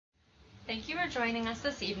Thank you for joining us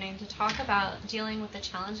this evening to talk about dealing with the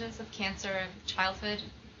challenges of cancer childhood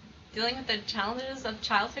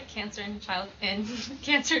cancer and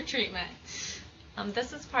cancer treatment.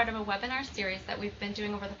 This is part of a webinar series that we've been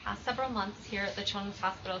doing over the past several months here at the Children's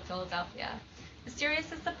Hospital of Philadelphia. The series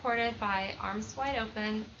is supported by Arms Wide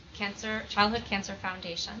Open Childhood Cancer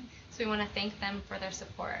Foundation, so we want to thank them for their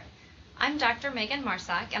support. I'm Dr. Meghan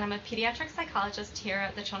Marsac, and I'm a pediatric psychologist here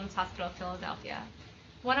at the Children's Hospital of Philadelphia.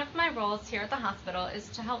 One of my roles here at the hospital is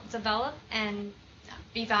to help develop and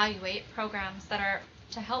evaluate programs that are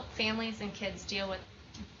to help families and kids deal with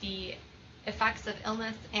the effects of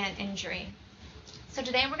illness and injury. So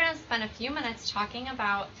today we're going to spend a few minutes talking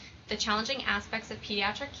about the challenging aspects of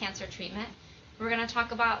pediatric cancer treatment. We're going to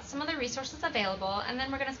talk about some of the resources available, and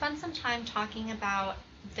then we're going to spend some time talking about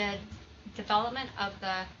the development of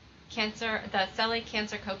the Celly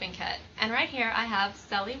Cancer Coping Kit. And right here I have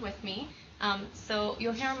Celly with me. So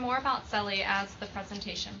you'll hear more about Celly as the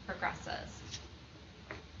presentation progresses.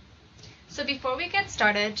 So before we get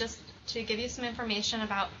started, just to give you some information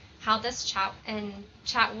about how this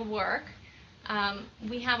chat will work,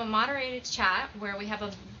 we have a moderated chat where we have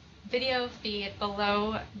a video feed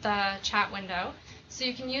below the chat window, so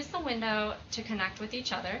you can use the window to connect with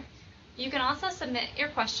each other. You can also submit your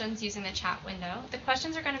questions using the chat window. The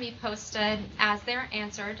questions are going to be posted as they're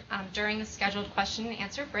answered during the scheduled question and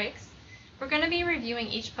answer breaks. We're going to be reviewing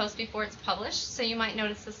each post before it's published, so you might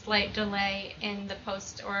notice a slight delay in the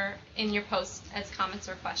post or in your post as comments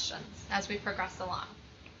or questions as we progress along.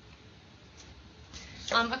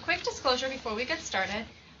 A quick disclosure before we get started.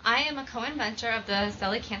 I am a co-inventor of the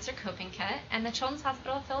Celly Cancer Coping Kit, and the Children's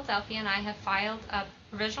Hospital of Philadelphia and I have filed a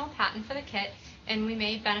provisional patent for the kit, and we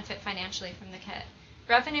may benefit financially from the kit.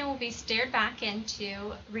 Revenue will be steered back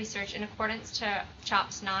into research in accordance to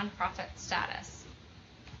CHOP's nonprofit status.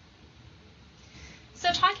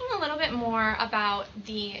 So talking a little bit more about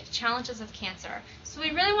the challenges of cancer. So we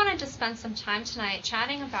really wanted to spend some time tonight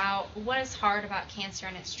chatting about what is hard about cancer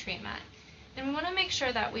and its treatment. And we want to make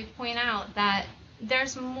sure that we point out that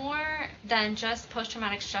there's more than just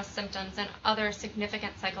post-traumatic stress symptoms and other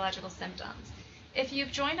significant psychological symptoms. If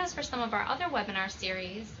you've joined us for some of our other webinar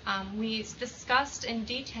series, we discussed in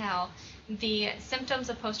detail the symptoms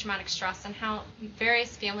of post-traumatic stress and how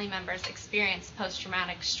various family members experience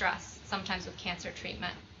post-traumatic stress, sometimes with cancer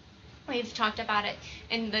treatment. We've talked about it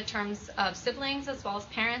in the terms of siblings as well as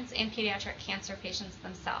parents and pediatric cancer patients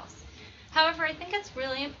themselves. However, I think it's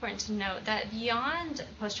really important to note that beyond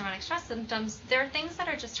post-traumatic stress symptoms, there are things that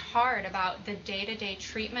are just hard about the day-to-day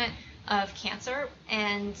treatment of cancer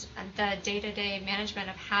and the day-to-day management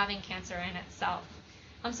of having cancer in itself.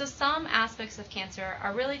 So some aspects of cancer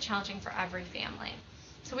are really challenging for every family.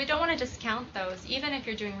 So we don't want to discount those. Even if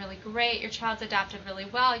you're doing really great, your child's adapted really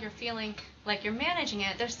well, you're feeling like you're managing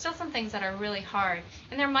it, there's still some things that are really hard.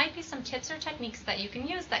 And there might be some tips or techniques that you can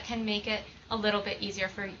use that can make it a little bit easier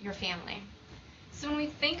for your family. So when we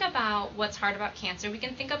think about what's hard about cancer, we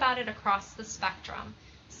can think about it across the spectrum.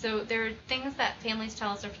 So there are things that families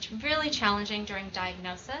tell us are really challenging during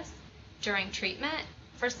diagnosis, during treatment,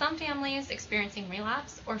 for some families experiencing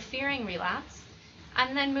relapse or fearing relapse,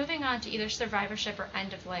 and then moving on to either survivorship or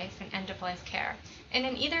end-of-life and end-of-life care. And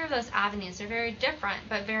in either of those avenues, they're very different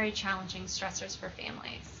but very challenging stressors for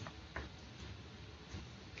families.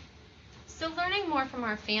 So learning more from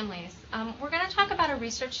our families, we're going to talk about a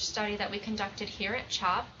research study that we conducted here at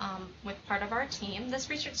CHOP with part of our team. This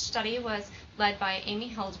research study was led by Amy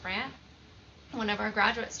Hildebrandt, one of our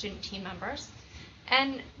graduate student team members.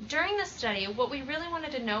 And during this study, what we really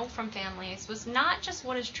wanted to know from families was not just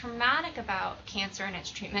what is traumatic about cancer and its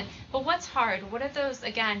treatment, but what's hard. What are those,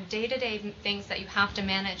 again, day-to-day things that you have to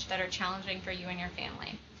manage that are challenging for you and your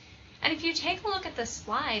family? And if you take a look at this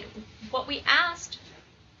slide, what we asked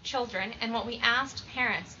children and what we asked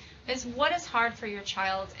parents is what is hard for your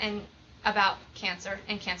child and about cancer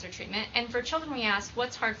and cancer treatment. And for children, we asked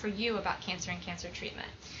what's hard for you about cancer and cancer treatment.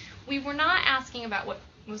 We were not asking about what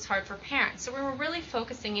was hard for parents. So we were really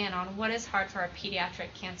focusing in on what is hard for our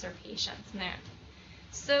pediatric cancer patients there.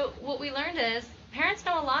 So what we learned is parents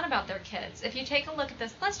know a lot about their kids. If you take a look at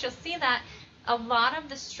this list, you'll see that a lot of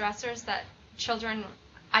the stressors that children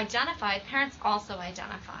identified, parents also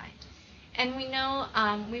identified. And we know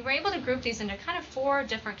we were able to group these into kind of 4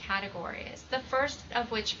 different categories, the first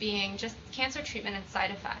of which being just cancer treatment and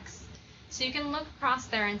side effects. So you can look across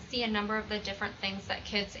there and see a number of the different things that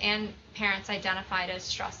kids and parents identified as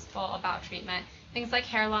stressful about treatment. Things like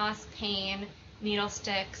hair loss, pain, needle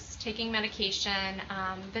sticks, taking medication,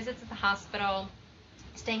 visits at the hospital,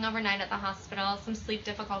 staying overnight at the hospital, some sleep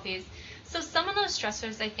difficulties. So some of those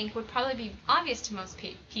stressors I think would probably be obvious to most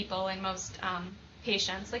people and most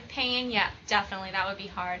patients. Like pain, yeah, definitely, that would be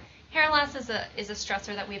hard. Hair loss is a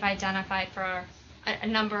stressor that we've identified for a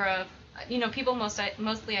number of, people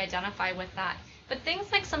mostly identify with that. But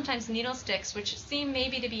things like sometimes needle sticks, which seem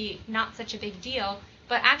maybe to be not such a big deal,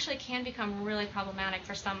 but actually can become really problematic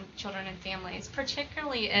for some children and families,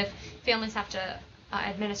 particularly if families have to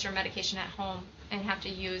administer medication at home and have to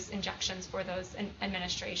use injections for those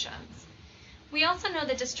administrations. We also know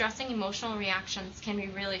that distressing emotional reactions can be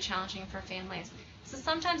really challenging for families. So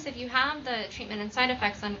sometimes if you have the treatment and side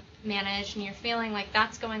effects unmanaged and you're feeling like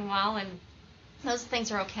that's going well and those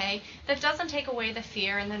things are okay, that doesn't take away the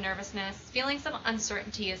fear and the nervousness. Feelings of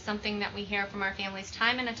uncertainty is something that we hear from our families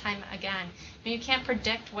time and time again. You can't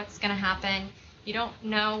predict what's going to happen. You don't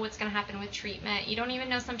know what's going to happen with treatment. You don't even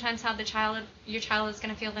know sometimes how your child is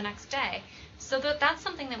going to feel the next day. So that's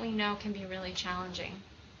something that we know can be really challenging.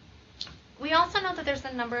 We also know that there's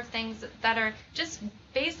a number of things that are just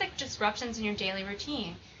basic disruptions in your daily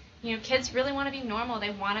routine. Kids really want to be normal.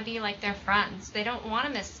 They want to be like their friends. They don't want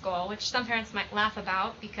to miss school, which some parents might laugh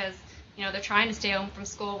about because, they're trying to stay home from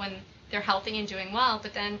school when they're healthy and doing well,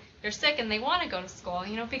 but then they're sick and they want to go to school,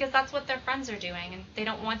 because that's what their friends are doing and they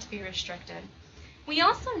don't want to be restricted. We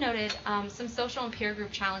also noted some social and peer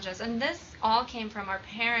group challenges, and this all came from our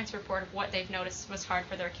parents' report of what they've noticed was hard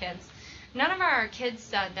for their kids. None of our kids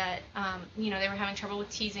said that, they were having trouble with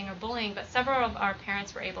teasing or bullying, but several of our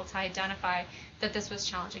parents were able to identify that this was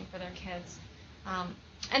challenging for their kids.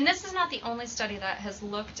 And this is not the only study that has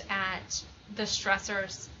looked at the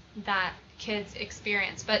stressors that kids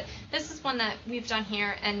experience, but this is one that we've done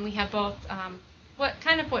here, and we have both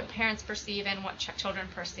what parents perceive and what children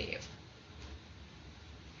perceive.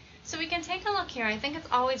 So we can take a look here. I think it's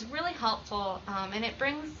always really helpful, and it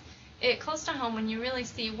brings it close to home when you really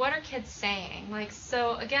see what are kids saying.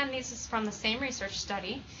 So again, this is from the same research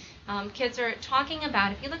study. Kids are talking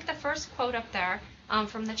about, if you look at the first quote up there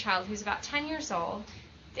from the child who's about 10 years old,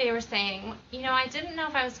 they were saying, I didn't know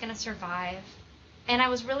if I was going to survive, and I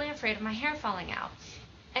was really afraid of my hair falling out.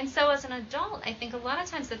 And so as an adult, I think a lot of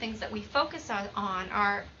times the things that we focus on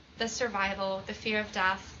are the survival, the fear of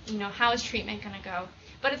death, how is treatment going to go?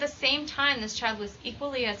 But at the same time, this child was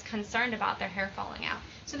equally as concerned about their hair falling out.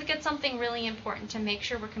 So I think it's something really important to make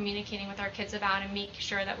sure we're communicating with our kids about and make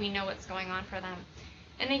sure that we know what's going on for them.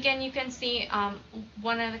 And again, you can see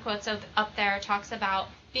one of the quotes up there talks about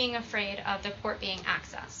being afraid of the port being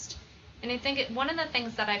accessed. And I think one of the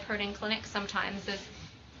things that I've heard in clinics sometimes is,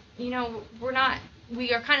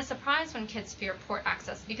 we are kind of surprised when kids fear port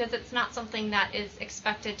access because it's not something that is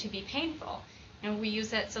expected to be painful. We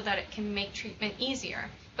use it so that it can make treatment easier.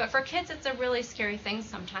 But for kids, it's a really scary thing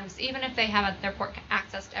sometimes, even if they have their port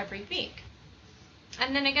accessed every week.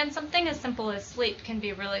 And then again, something as simple as sleep can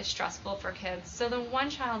be really stressful for kids. So the one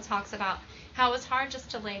child talks about how it was hard just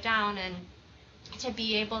to lay down and to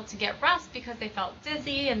be able to get rest because they felt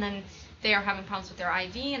dizzy, and then they are having problems with their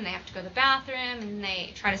IV and they have to go to the bathroom and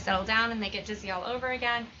they try to settle down and they get dizzy all over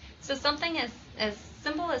again. So something as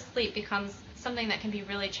simple as sleep becomes something that can be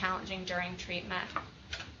really challenging during treatment.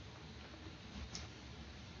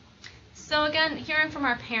 So again, hearing from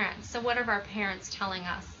our parents. So what are our parents telling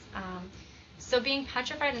us? So being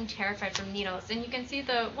petrified and terrified from needles. And you can see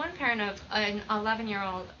the one parent of an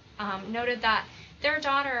 11-year-old noted that their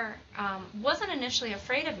daughter wasn't initially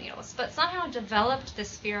afraid of needles, but somehow developed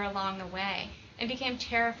this fear along the way and became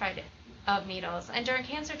terrified of needles. And during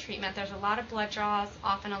cancer treatment, there's a lot of blood draws,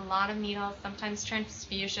 often a lot of needles, sometimes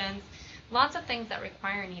transfusions, lots of things that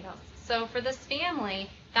require needles. So for this family,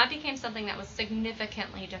 that became something that was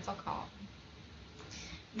significantly difficult.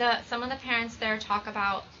 Some of the parents there talk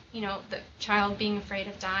about, the child being afraid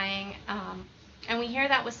of dying, and we hear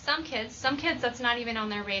that with some kids that's not even on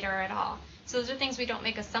their radar at all. So those are things we don't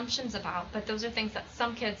make assumptions about, but those are things that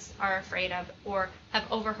some kids are afraid of or have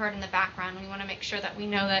overheard in the background. We want to make sure that we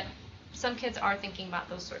know that some kids are thinking about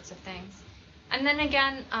those sorts of things. And then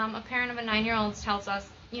again, a parent of a 9-year-old tells us,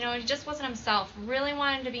 he just wasn't himself, really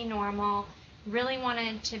wanted to be normal, really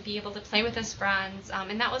wanted to be able to play with his friends,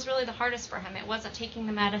 and that was really the hardest for him. It wasn't taking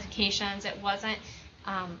the medications, it wasn't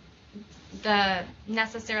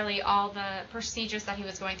necessarily all the procedures that he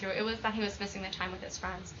was going through, it was that he was missing the time with his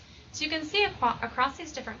friends. So you can see across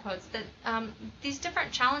these different quotes that these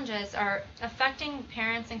different challenges are affecting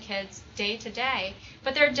parents and kids day to day,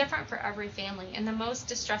 but they're different for every family, and the most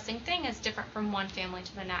distressing thing is different from one family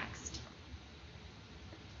to the next.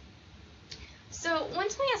 So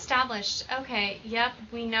once we established, okay, yep,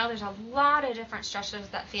 we know there's a lot of different stressors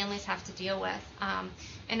that families have to deal with,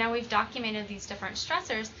 and now we've documented these different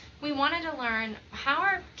stressors, we wanted to learn how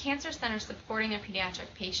are cancer centers supporting their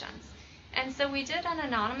pediatric patients. And so we did an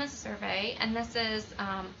anonymous survey, and this is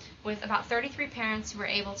with about 33 parents who were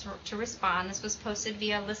able to respond. This was posted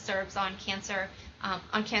via listservs on cancer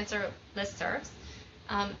listservs.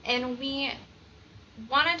 And we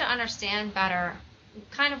wanted to understand better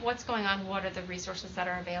kind of what's going on, what are the resources that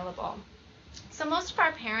are available. So most of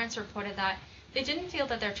our parents reported that they didn't feel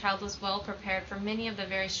that their child was well prepared for many of the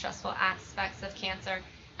very stressful aspects of cancer,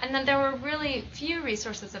 and then there were really few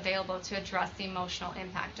resources available to address the emotional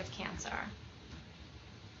impact of cancer.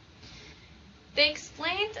 They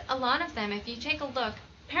explained, a lot of them, if you take a look,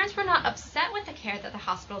 parents were not upset with the care that the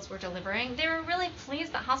hospitals were delivering. They were really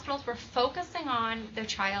pleased that hospitals were focusing on their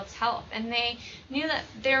child's health, and they knew that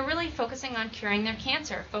they were really focusing on curing their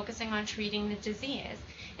cancer, focusing on treating the disease.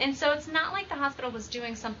 And so it's not like the hospital was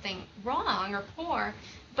doing something wrong or poor,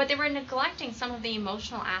 but they were neglecting some of the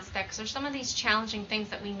emotional aspects or some of these challenging things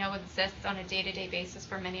that we know exist on a day-to-day basis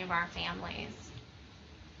for many of our families.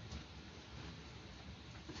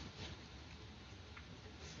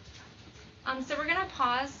 So we're going to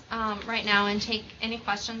pause right now and take any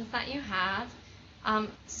questions that you have.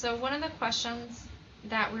 So one of the questions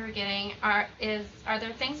that we were getting are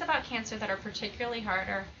there things about cancer that are particularly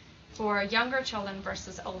harder for younger children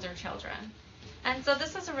versus older children? And so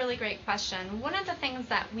this is a really great question. One of the things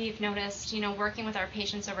that we've noticed, working with our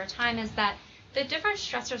patients over time is that the different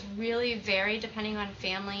stressors really vary depending on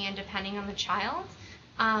family and depending on the child.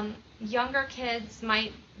 Younger kids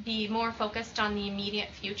might be more focused on the immediate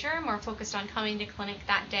future, more focused on coming to clinic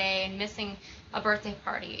that day and missing a birthday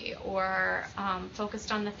party, or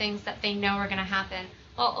focused on the things that they know are going to happen,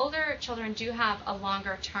 while older children do have a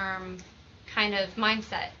longer term kind of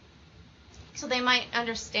mindset. So they might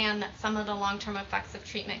understand that some of the long-term effects of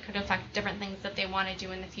treatment could affect different things that they want to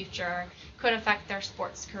do in the future, could affect their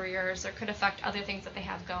sports careers, or could affect other things that they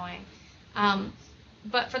have going.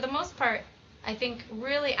 But for the most part, I think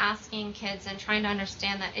really asking kids and trying to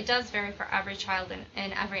understand that it does vary for every child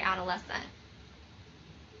and every adolescent.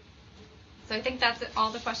 So I think that's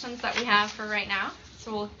all the questions that we have for right now.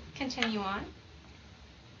 So we'll continue on.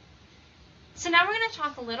 So now we're going to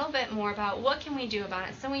talk a little bit more about what can we do about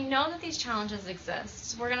it. So we know that these challenges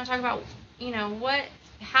exist. So we're going to talk about,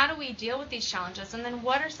 how do we deal with these challenges, and then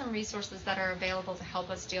what are some resources that are available to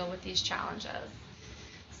help us deal with these challenges.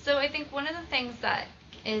 So I think one of the things that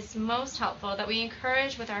is most helpful that we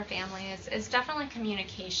encourage with our families is definitely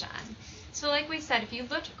communication. So like we said, if you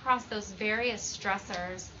looked across those various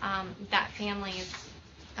stressors that families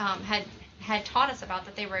had taught us about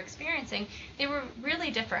that they were experiencing, they were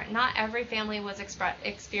really different. Not every family was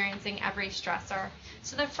experiencing every stressor.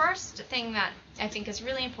 So the first thing that I think is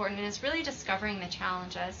really important is really discovering the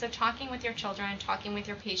challenges. So talking with your children, talking with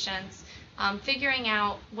your patients, figuring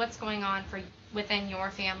out what's going on within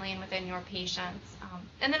your family and within your patients,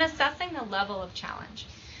 and then assessing the level of challenge.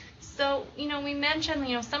 So, we mentioned,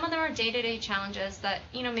 some of them are day-to-day challenges that,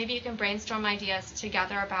 maybe you can brainstorm ideas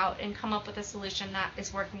together about and come up with a solution that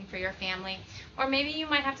is working for your family. Or maybe you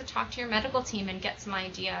might have to talk to your medical team and get some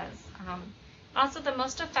ideas. Also, the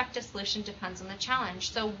most effective solution depends on the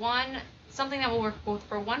challenge. So something that will work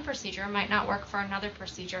for one procedure might not work for another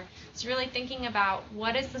procedure. So really thinking about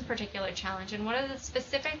what is this particular challenge and what are the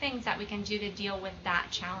specific things that we can do to deal with that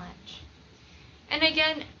challenge. And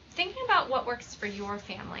again, thinking about what works for your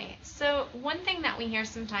family. So one thing that we hear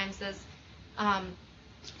sometimes is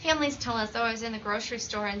families tell us, I was in the grocery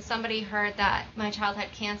store and somebody heard that my child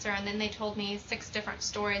had cancer, and then they told me 6 different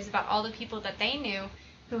stories about all the people that they knew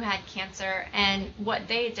who had cancer and what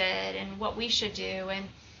they did and what we should do. And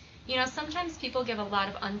sometimes people give a lot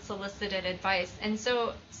of unsolicited advice, and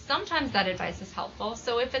so sometimes that advice is helpful.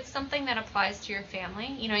 So if it's something that applies to your family,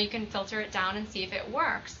 you can filter it down and see if it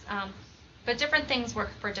works. But different things work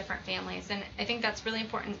for different families, and I think that's really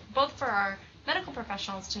important both for our medical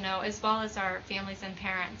professionals to know as well as our families and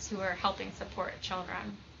parents who are helping support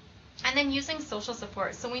children. And then using social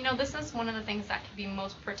support. So we know this is one of the things that can be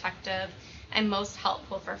most protective and most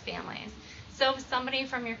helpful for families. So if somebody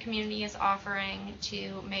from your community is offering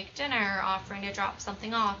to make dinner, offering to drop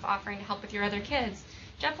something off, offering to help with your other kids,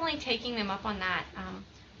 definitely taking them up on that.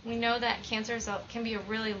 We know that cancer can be a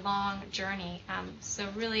really long journey, so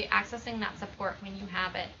really accessing that support when you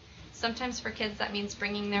have it. Sometimes for kids that means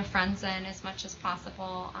bringing their friends in as much as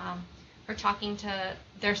possible, or talking to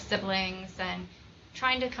their siblings and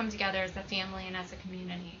trying to come together as a family and as a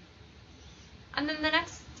community. And then the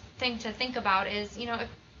next thing to think about is,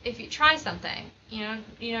 if you try something,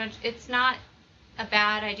 it's not a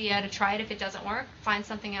bad idea to try it. If it doesn't work, find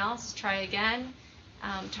something else, try again.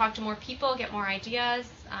 Talk to more people, get more ideas,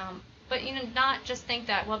 but not just think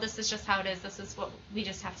that, well, this is just how it is, this is what we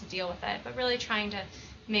just have to deal with it, but really trying to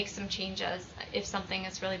make some changes if something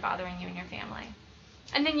is really bothering you and your family.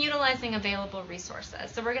 And then utilizing available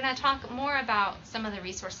resources. So we're going to talk more about some of the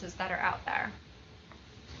resources that are out there.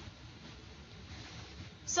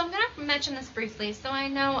 So I'm going to mention this briefly. So I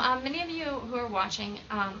know many of you who are watching,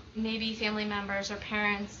 maybe family members or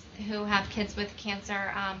parents who have kids with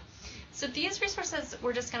cancer. So these resources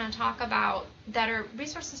we're just going to talk about that are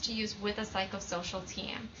resources to use with a psychosocial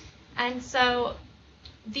team. And so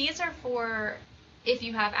these are for if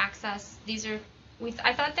you have access.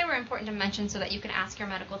 I thought they were important to mention so that you can ask your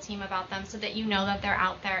medical team about them so that you know that they're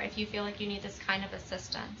out there if you feel like you need this kind of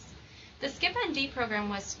assistance. The SkipND program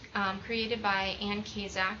was created by Ann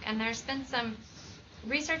Kazak, and there's been some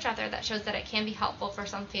research out there that shows that it can be helpful for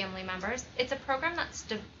some family members. It's a program that's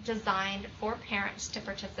designed for parents to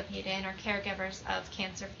participate in or caregivers of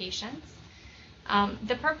cancer patients.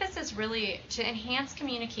 The purpose is really to enhance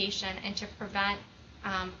communication and to prevent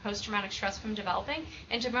post-traumatic stress from developing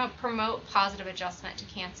and to promote positive adjustment to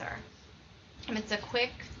cancer. And it's a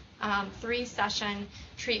quick 3-session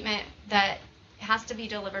treatment that has to be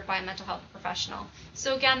delivered by a mental health professional.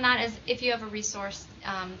 So again, that is if you have a resource,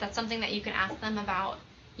 that's something that you can ask them about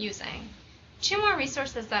using. 2 more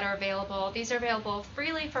resources that are available. These are available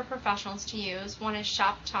freely for professionals to use. One is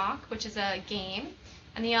Shop Talk, which is a game,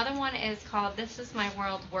 and the other one is called This Is My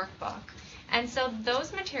World Workbook. And so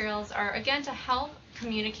those materials are, again, to help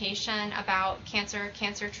communication about cancer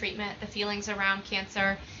treatment, the feelings around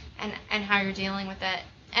cancer, and how you're dealing with it.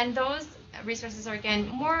 And those resources are, again,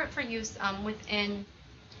 more for use within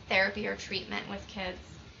therapy or treatment with kids.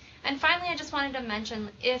 And finally, I just wanted to mention,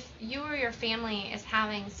 if you or your family is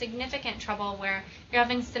having significant trouble where you're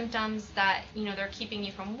having symptoms that, they're keeping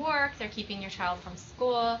you from work, they're keeping your child from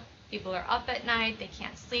school, people are up at night, they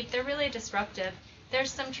can't sleep, they're really disruptive,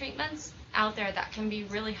 there's some treatments out there that can be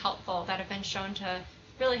really helpful that have been shown to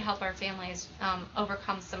really help our families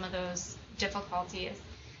overcome some of those difficulties.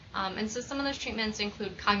 And so some of those treatments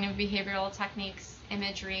include cognitive behavioral techniques,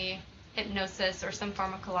 imagery, hypnosis, or some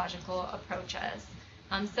pharmacological approaches.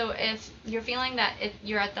 So if you're feeling that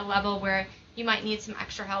you're at the level where you might need some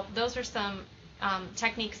extra help, those are some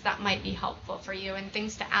techniques that might be helpful for you and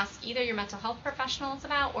things to ask either your mental health professionals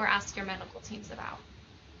about or ask your medical teams about.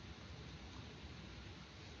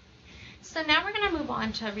 So now we're going to move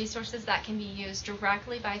on to resources that can be used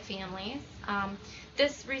directly by families.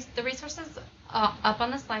 The resources up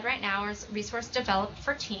on the slide right now is resource developed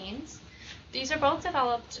for teens. These are both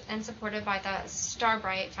developed and supported by the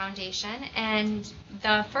Starbright Foundation, and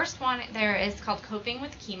the first one there is called Coping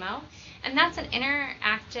with Chemo, and that's an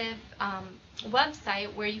interactive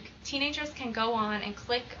website where teenagers can go on and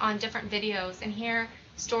click on different videos and hear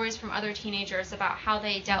stories from other teenagers about how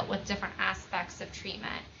they dealt with different aspects of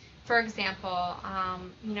treatment. For example, how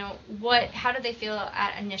do they feel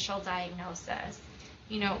at initial diagnosis?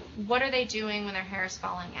 What are they doing when their hair is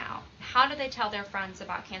falling out? How do they tell their friends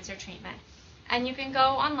about cancer treatment? And you can go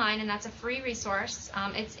online, and that's a free resource.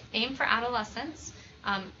 It's aimed for adolescents,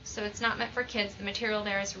 so it's not meant for kids. The material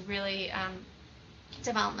there is really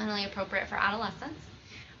developmentally appropriate for adolescents.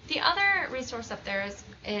 The other resource up there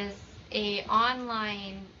is a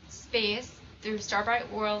online space through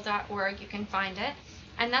starbrightworld.org. You can find it.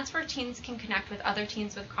 And that's where teens can connect with other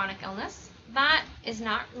teens with chronic illness. That is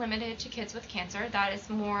not limited to kids with cancer. That is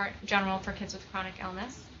more general for kids with chronic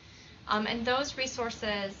illness. And those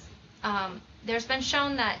resources, there's been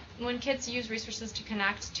shown that when kids use resources to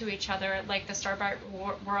connect to each other, like the Starbright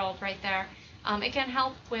World right there, it can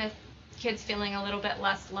help with kids feeling a little bit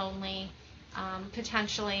less lonely,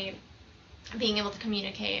 potentially being able to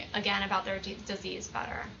communicate, again, about their disease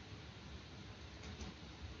better.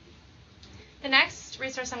 The next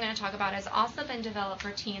resource I'm going to talk about has also been developed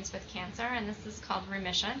for teens with cancer, and this is called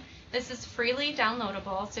Remission. This is freely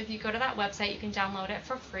downloadable, so if you go to that website, you can download it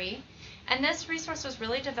for free. And this resource was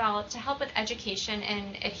really developed to help with education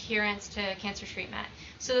and adherence to cancer treatment.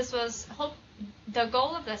 So the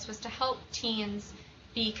goal of this was to help teens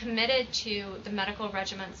be committed to the medical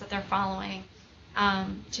regimens that they're following,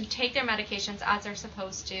 to take their medications as they're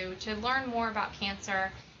supposed to learn more about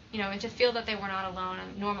cancer, and to feel that they were not alone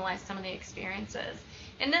and normalize some of the experiences.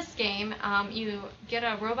 In this game, you get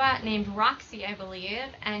a robot named Roxy, I believe,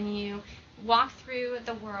 and you walk through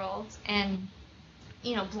the world and,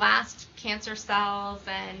 blast cancer cells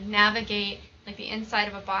and navigate like the inside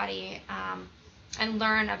of a body and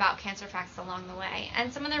learn about cancer facts along the way.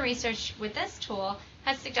 And some of the research with this tool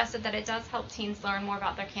has suggested that it does help teens learn more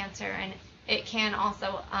about their cancer, and it can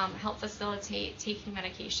also help facilitate taking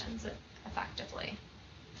medications effectively.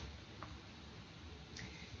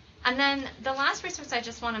 And then the last resource I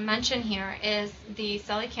just want to mention here is the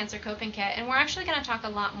Celly Cancer Coping Kit, and we're actually going to talk a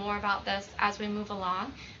lot more about this as we move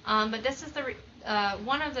along. But this is the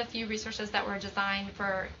one of the few resources that were designed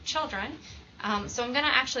for children. So I'm going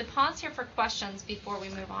to actually pause here for questions before we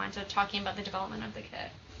move on to talking about the development of the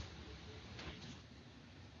kit.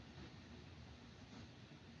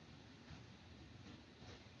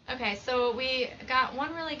 Okay, so we got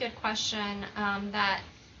one really good question that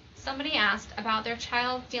somebody asked about their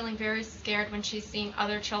child feeling very scared when she's seeing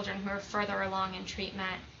other children who are further along in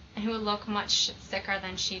treatment and who look much sicker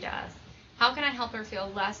than she does. How can I help her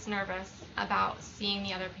feel less nervous about seeing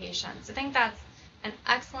the other patients? I think that's an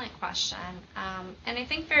excellent question, and I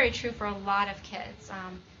think very true for a lot of kids,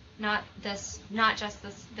 not just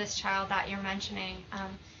this child that you're mentioning.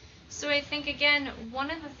 So I think, again,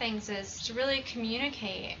 one of the things is to really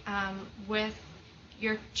communicate with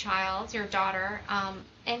your child, your daughter,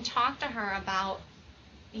 and talk to her about,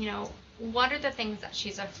 what are the things that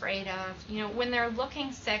she's afraid of. When they're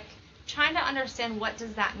looking sick, trying to understand what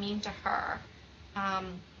does that mean to her.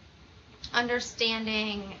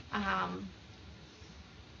 Understanding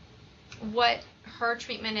what her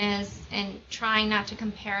treatment is and trying not to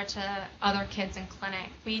compare to other kids in clinic.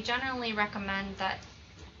 We generally recommend that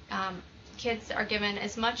kids are given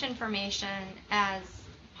as much information as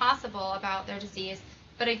possible about their disease,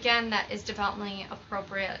 but again, that is developmentally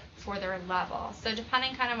appropriate for their level. So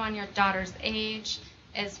depending kind of on your daughter's age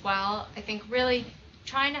as well, I think really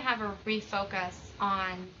trying to have her refocus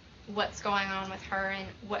on what's going on with her and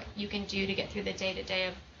what you can do to get through the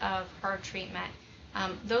day-to-day of her treatment.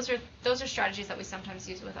 Those are strategies that we sometimes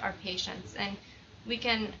use with our patients, and we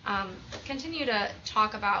can continue to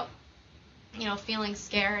talk about feeling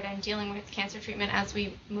scared and dealing with cancer treatment as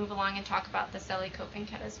we move along and talk about the Celly Coping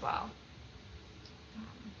Kit as well.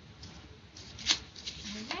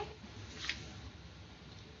 Okay.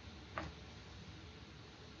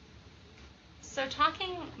 So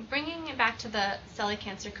bringing it back to the Celly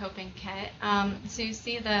Cancer Coping Kit, so you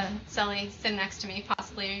see the Celly sitting next to me,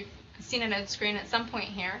 possibly you've seen it on the screen at some point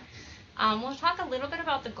here. We'll talk a little bit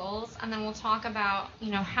about the goals, and then we'll talk about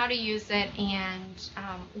how to use it and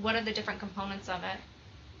what are the different components of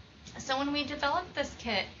it. So when we developed this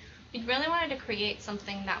kit, we really wanted to create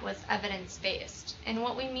something that was evidence-based. And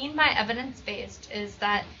what we mean by evidence-based is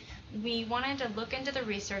that we wanted to look into the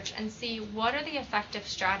research and see what are the effective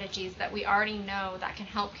strategies that we already know that can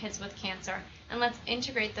help kids with cancer, and let's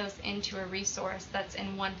integrate those into a resource that's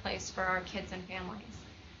in one place for our kids and families.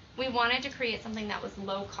 We wanted to create something that was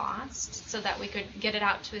low cost so that we could get it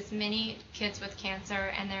out to as many kids with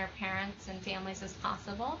cancer and their parents and families as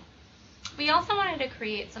possible. We also wanted to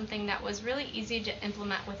create something that was really easy to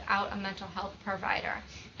implement without a mental health provider.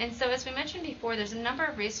 And so as we mentioned before, there's a number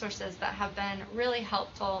of resources that have been really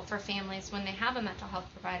helpful for families when they have a mental health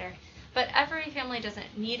provider. But every family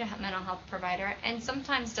doesn't need a mental health provider and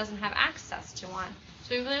sometimes doesn't have access to one.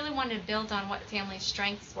 So we really wanted to build on what families'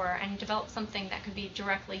 strengths were and develop something that could be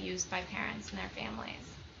directly used by parents and their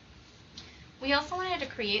families. We also wanted to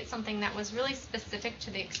create something that was really specific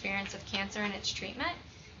to the experience of cancer and its treatment,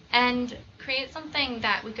 and create something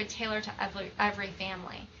that we could tailor to every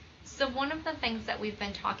family. So one of the things that we've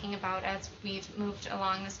been talking about as we've moved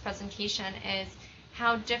along this presentation is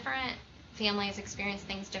how different families experience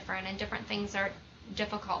things different, and different things are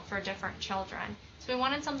difficult for different children. So we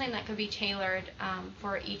wanted something that could be tailored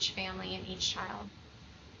for each family and each child.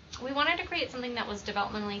 We wanted to create something that was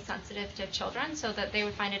developmentally sensitive to children so that they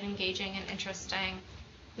would find it engaging and interesting.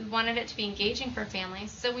 We wanted it to be engaging for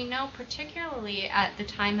families. So we know particularly at the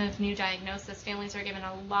time of new diagnosis, families are given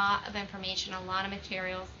a lot of information, a lot of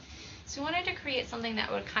materials. So we wanted to create something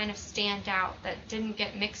that would kind of stand out, that didn't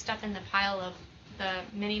get mixed up in the pile of the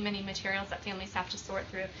many, many materials that families have to sort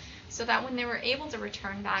through, so that when they were able to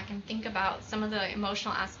return back and think about some of the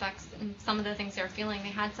emotional aspects and some of the things they were feeling, they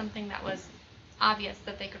had something that was obvious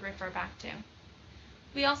that they could refer back to.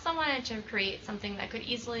 We also wanted to create something that could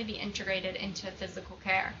easily be integrated into physical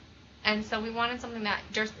care. And so we wanted something that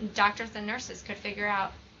doctors and nurses could figure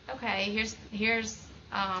out, okay, here's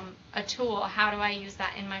a tool, how do I use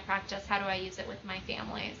that in my practice, how do I use it with my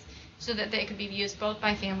families, so that they could be used both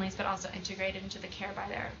by families but also integrated into the care by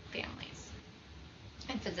their families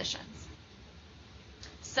and physicians.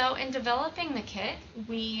 So in developing the kit,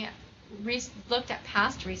 we looked at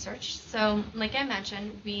past research. So like I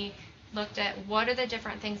mentioned, we looked at what are the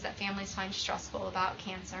different things that families find stressful about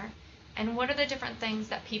cancer, and what are the different things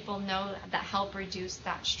that people know that help reduce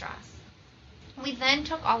that stress. We then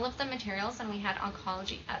took all of the materials and we had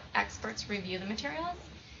oncology experts review the materials,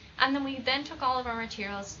 and then we then took all of our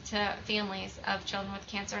materials to families of children with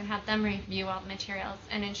cancer and had them review all the materials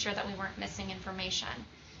and ensure that we weren't missing information.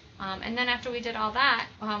 And then after we did all that,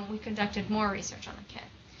 we conducted more research on the kit.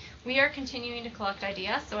 We are continuing to collect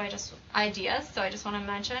ideas, so I just want to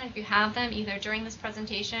mention, if you have them either during this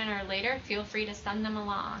presentation or later, feel free to send them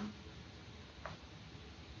along.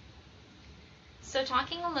 So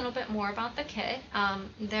talking a little bit more about the kit,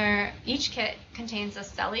 each kit contains a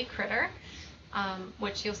Selly critter,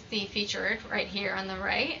 which you'll see featured right here on the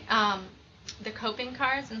right, the coping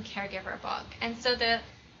cards and caregiver book. And so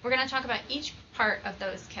we're going to talk about each part of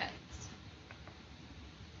those kits.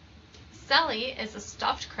 Selly is a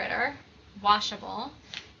stuffed critter, washable.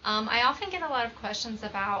 I often get a lot of questions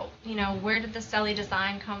about, where did the Selly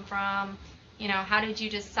design come from? How did you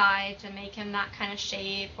decide to make him that kind of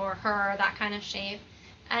shape or her that kind of shape?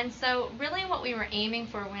 And so really what we were aiming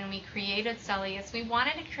for when we created Selly is we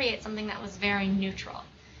wanted to create something that was very neutral.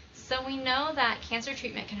 So we know that cancer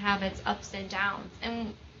treatment can have its ups and downs,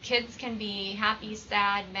 and kids can be happy,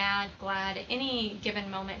 sad, mad, glad at any given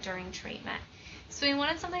moment during treatment. So we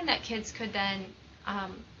wanted something that kids could then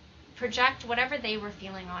project whatever they were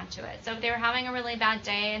feeling onto it. So if they were having a really bad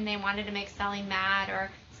day and they wanted to make Selly mad or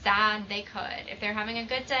sad, they could. If they're having a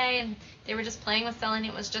good day and they were just playing with Selly and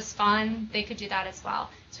it was just fun, they could do that as well.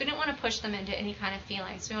 So we didn't want to push them into any kind of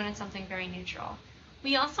feelings. We wanted something very neutral.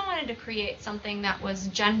 We also wanted to create something that was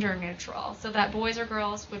gender neutral, so that boys or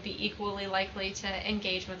girls would be equally likely to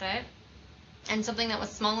engage with it, and something that was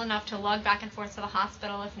small enough to lug back and forth to the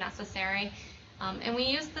hospital if necessary. And we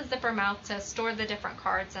use the zipper mouth to store the different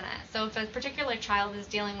cards in it. So if a particular child is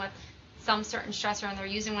dealing with some certain stressor and they're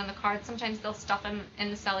using one of the cards, sometimes they'll stuff them in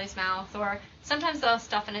the Selly's mouth, or sometimes they'll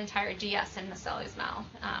stuff an entire DS in the Selly's mouth.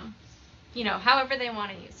 However they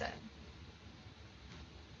want to use it.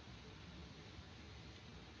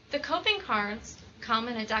 The coping cards come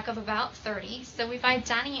in a deck of about 30, so we've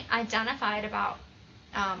identified about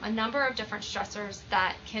a number of different stressors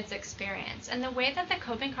that kids experience. And the way that the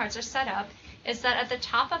coping cards are set up is that at the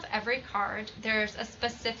top of every card, there's a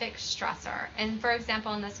specific stressor. And for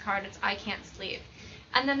example, in this card, it's I can't sleep.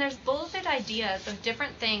 And then there's bulleted ideas of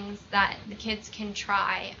different things that the kids can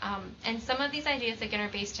try. And some of these ideas, again,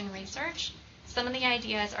 are based in research. Some of the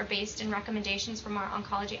ideas are based in recommendations from our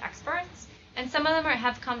oncology experts. And some of them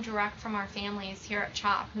have come direct from our families here at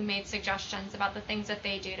CHOP, who made suggestions about the things that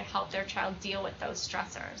they do to help their child deal with those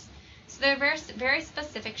stressors. So they're very, very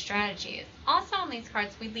specific strategies. Also on these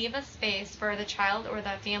cards, we leave a space for the child or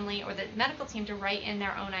the family or the medical team to write in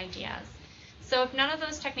their own ideas. So if none of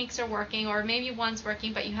those techniques are working, or maybe one's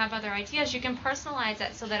working but you have other ideas, you can personalize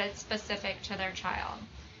it so that it's specific to their child.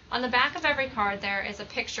 On the back of every card, there is a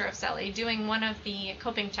picture of Selly doing one of the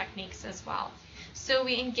coping techniques as well. So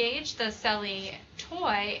we engage the Selly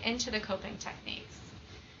toy into the coping techniques.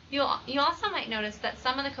 You also might notice that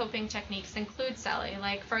some of the coping techniques include Selly.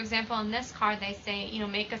 Like, for example, on this card, they say,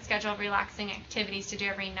 make a schedule of relaxing activities to do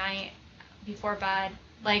every night before bed,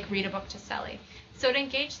 like read a book to Selly. So it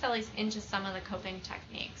engaged Selly's into some of the coping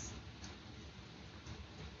techniques.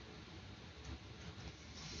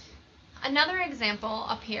 Another example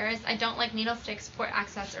up here is I don't like needle stick support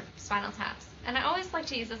access or spinal taps. And I always like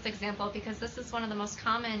to use this example because this is one of the most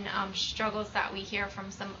common struggles that we hear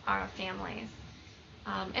from some of our families.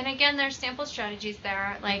 And again, there's sample strategies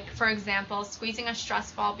there, like, for example, squeezing a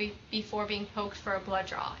stress ball before being poked for a blood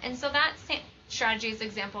draw. And so that strategy is an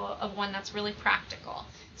example of one that's really practical.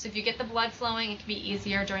 So if you get the blood flowing, it can be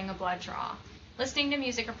easier during a blood draw. Listening to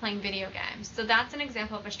music or playing video games. So that's an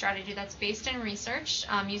example of a strategy that's based in research.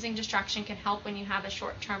 Using distraction can help when you have a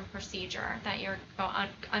short-term procedure that you're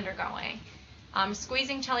undergoing.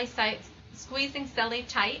 Squeezing Selly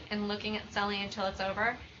tight and looking at Selly until it's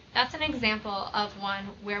over. That's an example of one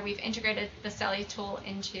where we've integrated the Selly tool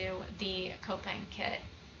into the coping kit.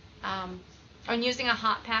 Or using a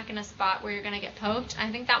hot pack in a spot where you're going to get poked.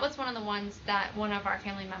 I think that was one of the ones that one of our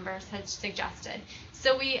family members had suggested.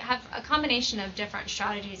 So we have a combination of different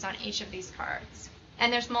strategies on each of these cards.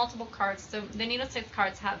 And there's multiple cards, so the needle stick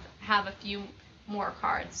cards have a few more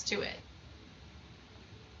cards to it.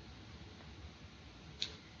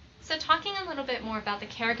 So talking a little bit more about the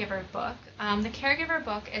caregiver book, the caregiver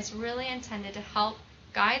book is really intended to help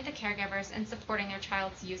guide the caregivers in supporting their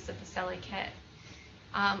child's use of the Selly kit.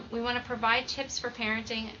 We want to provide tips for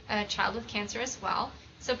parenting a child with cancer as well.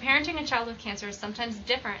 So parenting a child with cancer is sometimes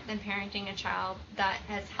different than parenting a child that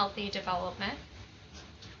has healthy development.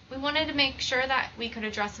 We wanted to make sure that we could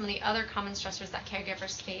address some of the other common stressors that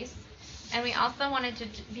caregivers face. And we also wanted to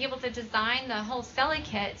be able to design the whole Selly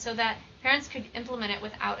kit so that parents could implement it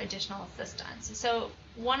without additional assistance. So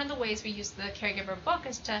one of the ways we use the caregiver book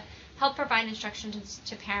is to help provide instructions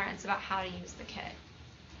to parents about how to use the kit.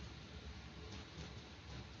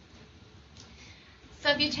 So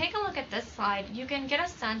if you take a look at this slide, you can get a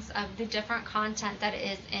sense of the different content that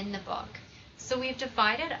is in the book. So we've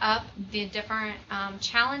divided up the different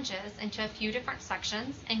challenges into a few different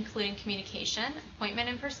sections, including communication, appointment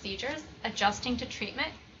and procedures, adjusting to treatment,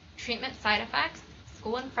 treatment side effects,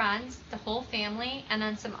 school and friends, the whole family, and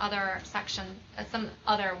then some other section,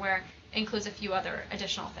 where it includes a few other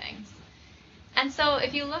additional things. And so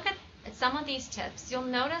if you look at some of these tips, you'll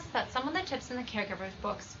notice that some of the tips in the caregiver's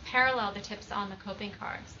books parallel the tips on the coping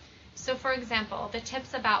cards. So for example, the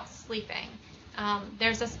tips about sleeping.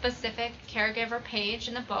 There's a specific caregiver page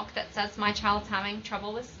in the book that says my child's having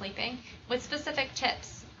trouble with sleeping, with specific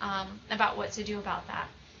tips about what to do about that.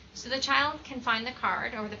 So the child can find the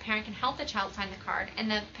card, or the parent can help the child find the card, and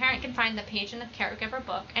the parent can find the page in the caregiver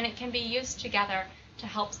book, and it can be used together to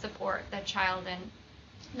help support the child and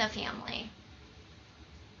the family.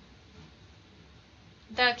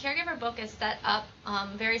 The caregiver book is set up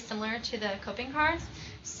very similar to the coping cards.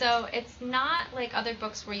 So it's not like other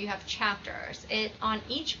books where you have chapters. On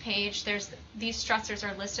each page, these stressors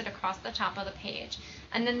are listed across the top of the page.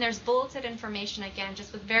 And then there's bulleted information, again,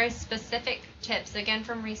 just with very specific tips, again,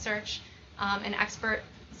 from research and expert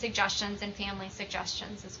suggestions and family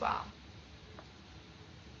suggestions as well.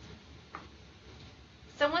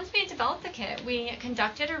 So once we developed the kit, we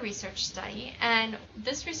conducted a research study, and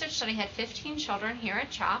this research study had 15 children here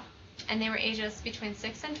at CHOP, and they were ages between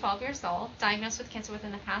 6 and 12 years old, diagnosed with cancer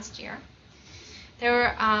within the past year.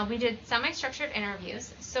 We did semi-structured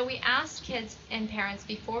interviews, so we asked kids and parents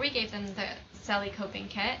before we gave them the CELI coping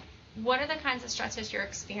kit, what are the kinds of stressors you're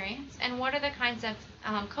experiencing, and what are the kinds of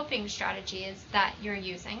coping strategies that you're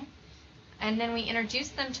using. And then we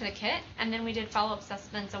introduced them to the kit, and then we did follow-up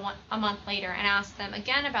assessments a month later and asked them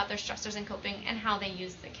again about their stressors and coping and how they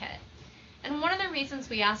used the kit. And one of the reasons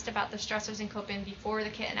we asked about the stressors and coping before the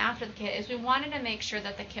kit and after the kit is we wanted to make sure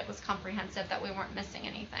that the kit was comprehensive, that we weren't missing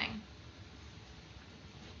anything.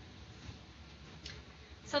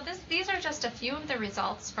 So these are just a few of the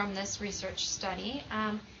results from this research study.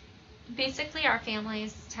 Basically, our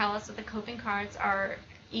families tell us that the coping cards are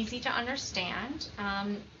easy to understand.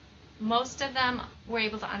 Most of them were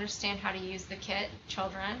able to understand how to use the kit,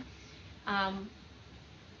 children.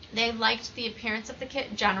 They liked the appearance of the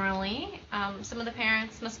kit generally. Some of the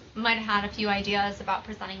parents might have had a few ideas about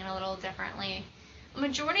presenting it a little differently. A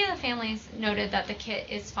majority of the families noted that the kit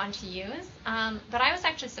is fun to use, but I was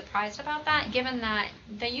actually surprised about that, given that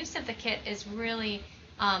the use of the kit is really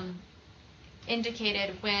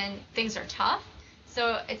indicated when things are tough.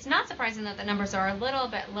 So it's not surprising that the numbers are a little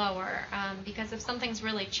bit lower, because if something's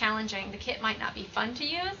really challenging, the kit might not be fun to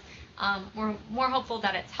use. We're more hopeful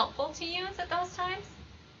that it's helpful to use at those times.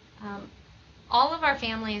 All of our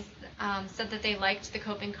families said that they liked the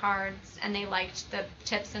coping cards and they liked the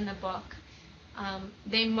tips in the book.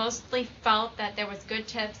 They mostly felt that there was good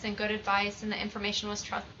tips and good advice and the information was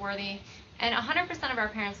trustworthy. And 100% of our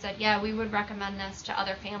parents said, yeah, we would recommend this to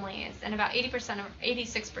other families. And about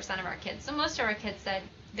 86% of our kids, so most of our kids said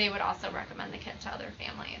they would also recommend the kit to other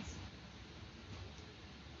families.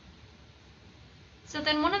 So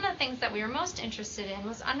then one of the things that we were most interested in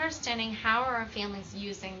was understanding how are our families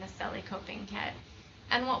using the CELI coping kit.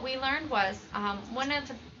 And what we learned was one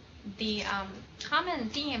of the common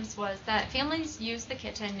themes was that families use the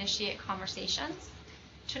kit to initiate conversations,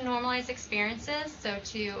 to normalize experiences, so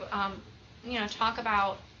to talk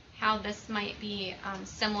about how this might be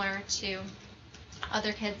similar to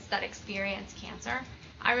other kids that experience cancer.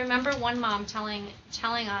 I remember one mom telling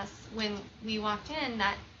us when we walked in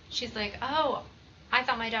that she's like, oh, I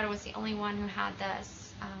thought my daughter was the only one who had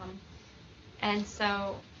this. And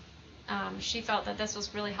so she felt that this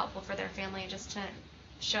was really helpful for their family, just to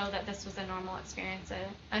show that this was a normal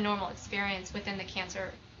experience within the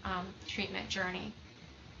cancer treatment journey.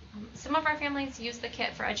 Some of our families use the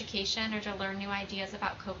kit for education or to learn new ideas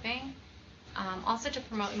about coping, also to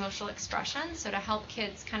promote emotional expression, so to help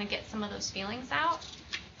kids kind of get some of those feelings out,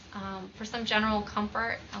 for some general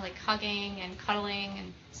comfort, like hugging and cuddling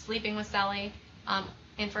and sleeping with CELI,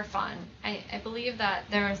 and for fun. I believe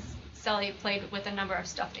that CELI played with a number of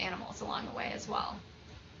stuffed animals along the way as well.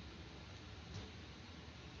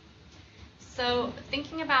 So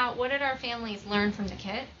thinking about what did our families learn from the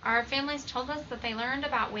kit, our families told us that they learned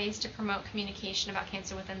about ways to promote communication about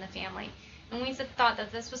cancer within the family. And we thought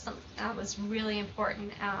that this was something that was really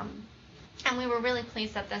important, and we were really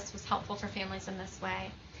pleased that this was helpful for families in this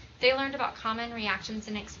way. They learned about common reactions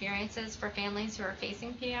and experiences for families who are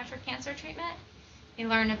facing pediatric cancer treatment. They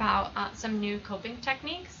learned about some new coping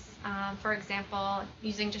techniques, for example,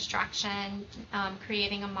 using distraction,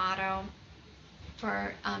 creating a motto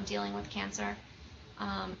for dealing with cancer.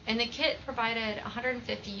 And the kit provided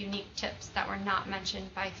 150 unique tips that were not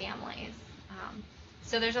mentioned by families.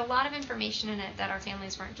 So there's a lot of information in it that our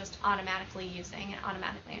families weren't just automatically using and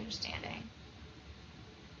automatically understanding.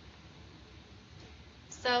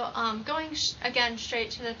 So going again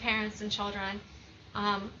straight to the parents and children.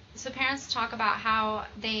 So parents talk about how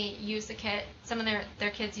they use the kit. Some of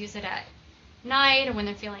their kids use it at night or when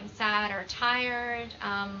they're feeling sad or tired.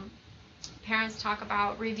 Parents talk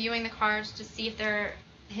about reviewing the cards to see if their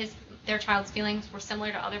child's feelings were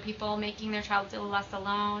similar to other people, making their child feel less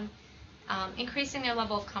alone, increasing their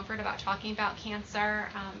level of comfort about talking about cancer,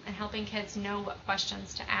 and helping kids know what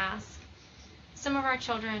questions to ask. Some of our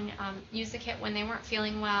children used the kit when they weren't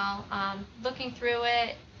feeling well, looking through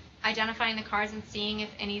it, identifying the cards and seeing if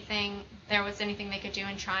there was anything they could do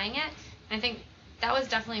in trying it. And I think that was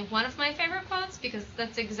definitely one of my favorite quotes, because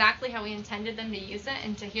that's exactly how we intended them to use it,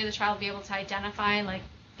 and to hear the child be able to identify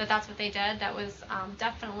that's what they did. That was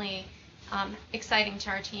definitely exciting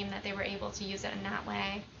to our team that they were able to use it in that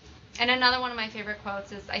way. And another one of my favorite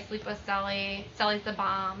quotes is, "I sleep with Sully. Sully's the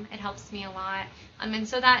bomb. It helps me a lot." And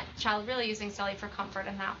so that child really using Sully for comfort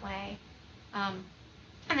in that way. And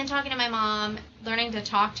then talking to my mom, learning to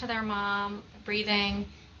talk to their mom, breathing,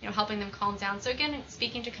 helping them calm down. So again,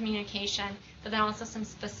 speaking to communication, but then also some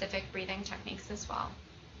specific breathing techniques as well.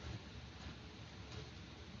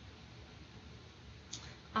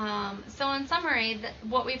 So in summary,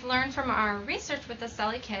 what we've learned from our research with the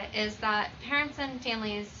Sully kit is that parents and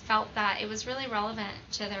families felt that it was really relevant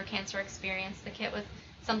to their cancer experience. The kit was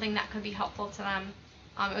something that could be helpful to them.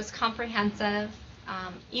 It was comprehensive,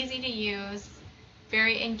 easy to use,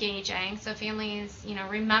 very engaging. So families,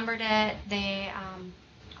 remembered it. They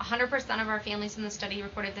 100% of our families in the study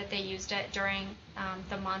reported that they used it during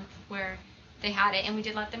the month where they had it, and we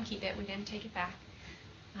did let them keep it. We didn't take it back.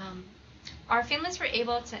 Our families were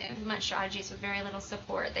able to implement strategies with very little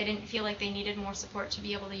support. They didn't feel like they needed more support to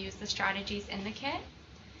be able to use the strategies in the kit.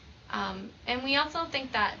 And we also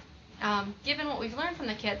think that, given what we've learned from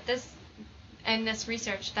the kit, this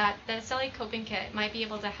research, that the Sully Coping Kit might be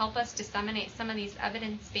able to help us disseminate some of these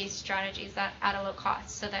evidence-based strategies at a low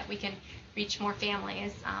cost, so that we can reach more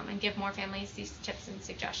families and give more families these tips and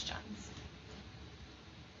suggestions.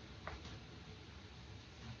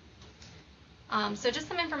 So just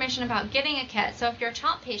some information about getting a kit. So if you're a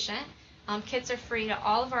CHOP patient, kits are free to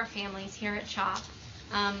all of our families here at CHOP.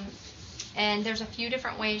 And there's a few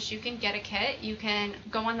different ways you can get a kit. You can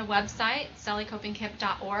go on the website,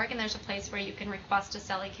 sullycopingkit.org, and there's a place where you can request a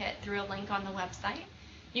Sully kit through a link on the website.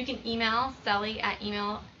 You can email Sully at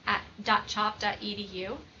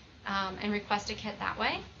email@chop.edu and request a kit that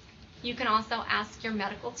way. You can also ask your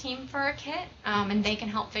medical team for a kit, and they can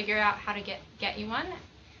help figure out how to get you one.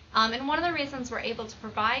 And one of the reasons we're able to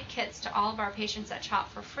provide kits to all of our patients at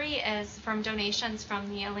CHOP for free is from donations from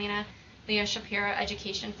the Elena Leah Shapiro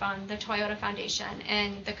Education Fund, the Toyota Foundation,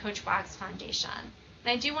 and the Coach Wags Foundation.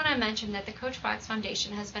 And I do want to mention that the Coach Wags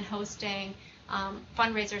Foundation has been hosting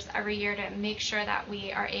fundraisers every year to make sure that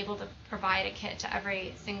we are able to provide a kit to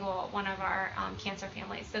every single one of our cancer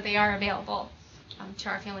families. So they are available to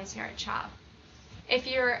our families here at CHOP. If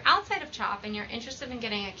you're outside of CHOP and you're interested in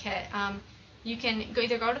getting a kit, you can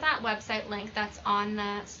either go to that website link that's on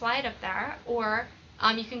the slide up there, or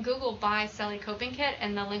you can Google Buy Sully Coping Kit,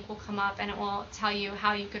 and the link will come up and it will tell you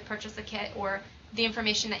how you could purchase a kit, or the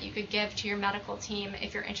information that you could give to your medical team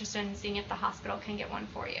if you're interested in seeing if the hospital can get one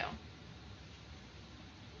for you.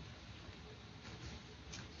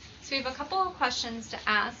 So we have a couple of questions to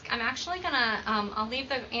ask. I'm actually gonna, I'll leave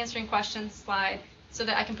the answering questions slide so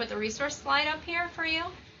that I can put the resource slide up here for you.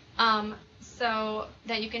 So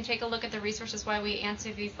that you can take a look at the resources while we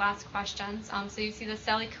answer these last questions. So you see the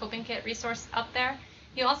Sully Coping Kit resource up there.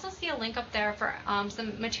 You'll also see a link up there for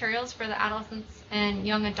some materials for the adolescents and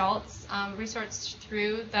young adults resourced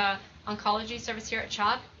through the oncology service here at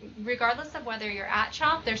CHOP. Regardless of whether you're at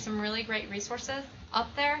CHOP, there's some really great resources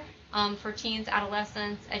up there for teens,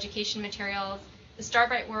 adolescents, education materials. The Star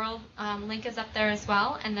Bright World link is up there as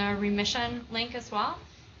well, and the remission link as well.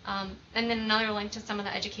 And then another link to some of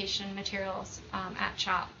the education materials at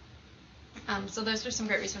CHOP. So those are some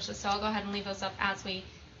great resources. So I'll go ahead and leave those up as we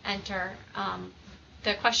enter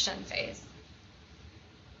the question phase.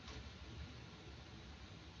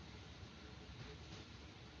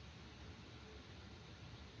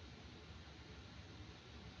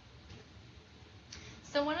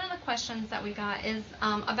 So one of the questions that we got is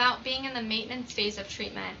about being in the maintenance phase of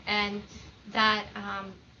treatment, and that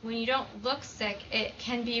when you don't look sick, it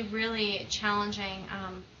can be really challenging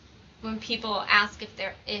when people ask if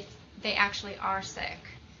they actually are sick.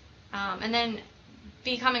 And then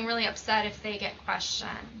becoming really upset if they get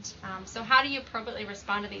questioned. So how do you appropriately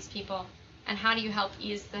respond to these people, and how do you help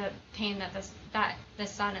ease the pain that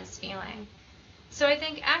this son is feeling? So I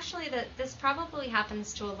think actually that this probably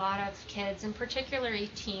happens to a lot of kids, and particularly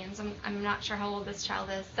teens. I'm not sure how old this child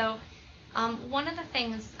is. So one of the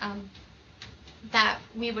things that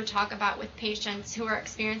we would talk about with patients who are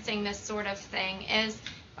experiencing this sort of thing is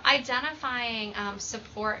identifying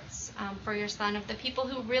supports for your son, of the people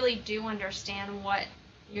who really do understand what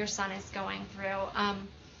your son is going through.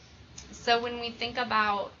 So when we think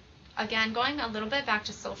about, again, going a little bit back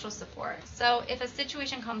to social support. So if a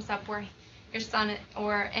situation comes up where your son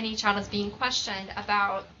or any child is being questioned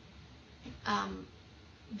about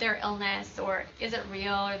their illness, or is it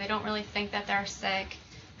real, or they don't really think that they're sick,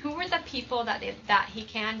 who are the people that he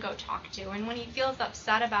can go talk to? And when he feels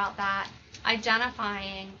upset about that,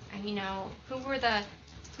 identifying, who are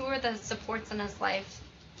the supports in his life,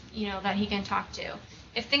 that he can talk to.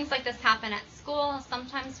 If things like this happen at school,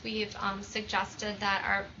 sometimes we've suggested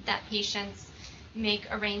that patients make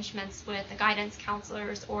arrangements with the guidance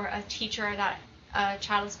counselors or a teacher that a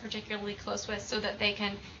child is particularly close with, so that they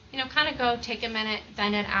can, kind of go take a minute,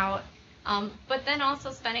 vent it out. But then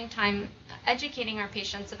also spending time educating our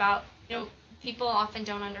patients about, people often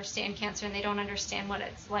don't understand cancer and they don't understand what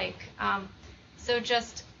it's like. So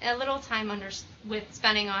just a little time with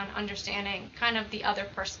spending on understanding kind of the other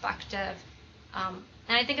perspective.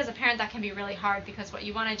 And I think as a parent that can be really hard, because what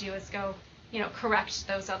you want to do is go, correct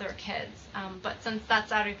those other kids. But since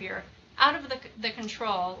that's out of the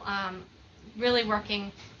control, really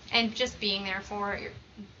working and just being there for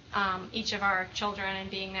each of our children, and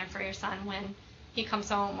being there for your son when he comes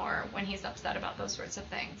home or when he's upset about those sorts of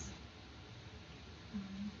things.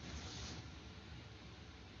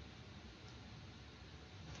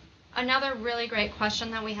 Another really great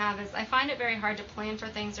question that we have is, I find it very hard to plan for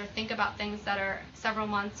things or think about things that are several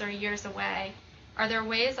months or years away. Are there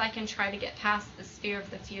ways I can try to get past this fear of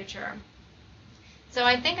the future? So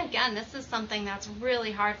I think, again, this is something that's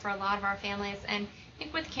really hard for a lot of our families. And I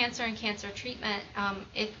think with cancer and cancer treatment,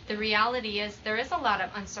 the reality is there is a lot of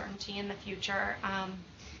uncertainty in the future.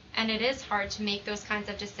 And it is hard to make those kinds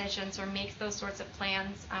of decisions or make those sorts of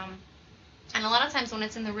plans. And a lot of times when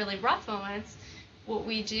it's in the really rough moments, what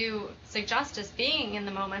we do suggest is being in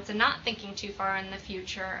the moments and not thinking too far in the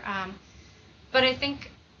future. But I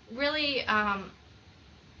think really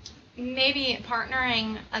maybe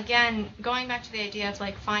partnering, again, going back to the idea of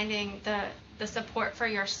like finding the support for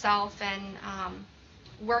yourself, and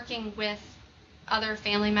working with other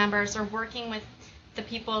family members, or working with the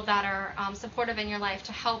people that are supportive in your life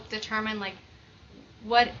to help determine like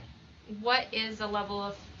what is a level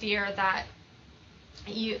of fear that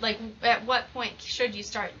you like, at what point should you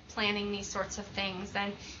start planning these sorts of things,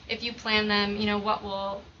 and if you plan them, what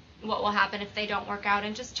will happen if they don't work out,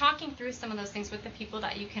 and just talking through some of those things with the people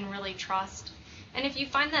that you can really trust. And if you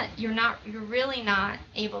find that you're really not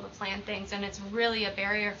able to plan things and it's really a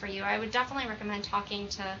barrier for you, I would definitely recommend talking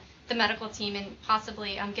to the medical team and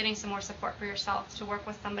possibly getting some more support for yourself, to work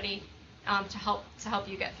with somebody to help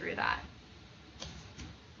you get through that.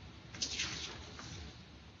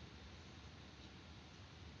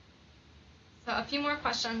 So a few more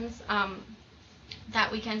questions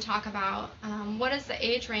that we can talk about. What is the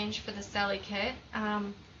age range for the Selly kit?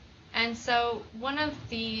 And so one of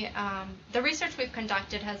the research we've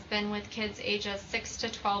conducted has been with kids ages 6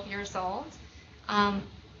 to 12 years old.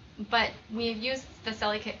 But we've used the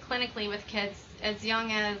Selly kit clinically with kids as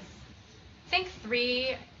young as, I think,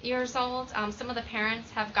 3 years old. Some of the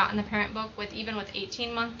parents have gotten the parent book even with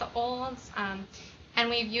 18-month-olds. And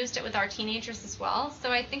we've used it with our teenagers as well.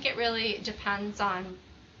 So I think it really depends on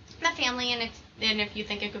the family and if you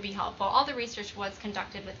think it could be helpful. All the research was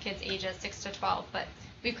conducted with kids ages 6 to 12, but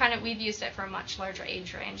we've used it for a much larger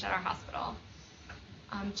age range at our hospital.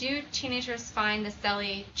 Do teenagers find the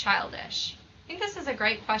Selly childish? I think this is a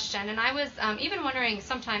great question, and I was even wondering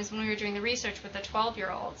sometimes when we were doing the research with the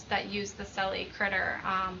 12-year-olds that used the Selly critter.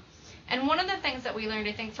 And one of the things that we learned,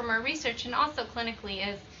 I think, from our research and also clinically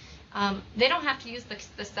is they don't have to use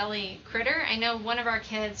the Selly critter. I know one of our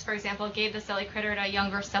kids, for example, gave the Selly critter to a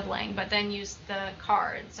younger sibling, but then used the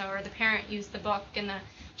cards, or the parent used the book and the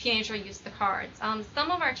teenager used the cards. Some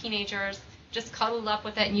of our teenagers just cuddled up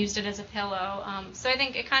with it and used it as a pillow. So I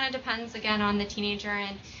think it kind of depends, again, on the teenager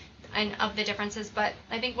and of the differences. But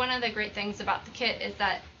I think one of the great things about the kit is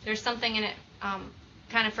that there's something in it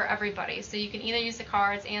kind of for everybody. So you can either use the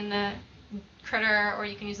cards and the critter, or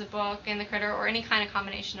you can use the book and the critter, or any kind of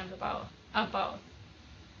combination of both.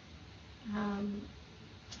 And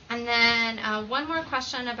then one more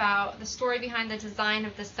question about the story behind the design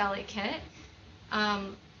of the Selly kit.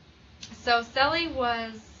 So Celly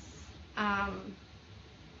was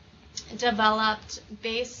developed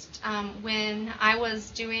based when I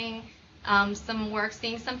was doing some work,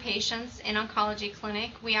 seeing some patients in oncology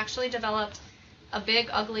clinic. We actually developed a big,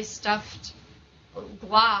 ugly, stuffed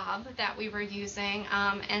blob that we were using,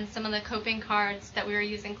 and some of the coping cards that we were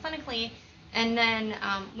using clinically. And then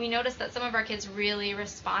we noticed that some of our kids really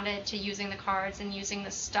responded to using the cards and using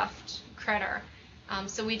the stuffed critter.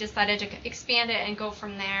 So we decided to expand it and go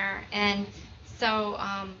from there. And so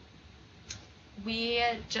we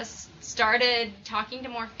just started talking to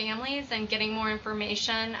more families and getting more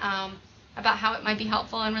information about how it might be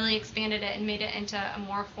helpful, and really expanded it and made it into a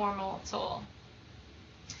more formal tool.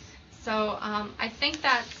 So I think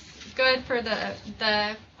that's good for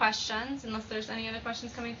the questions, unless there's any other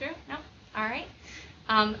questions coming through. No? All right.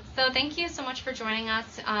 So thank you so much for joining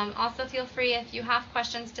us. Also feel free, if you have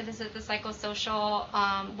questions, to visit the Psychosocial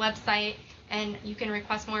website, and you can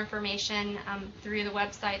request more information through the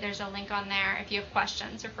website. There's a link on there if you have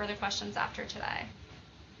questions or further questions after today.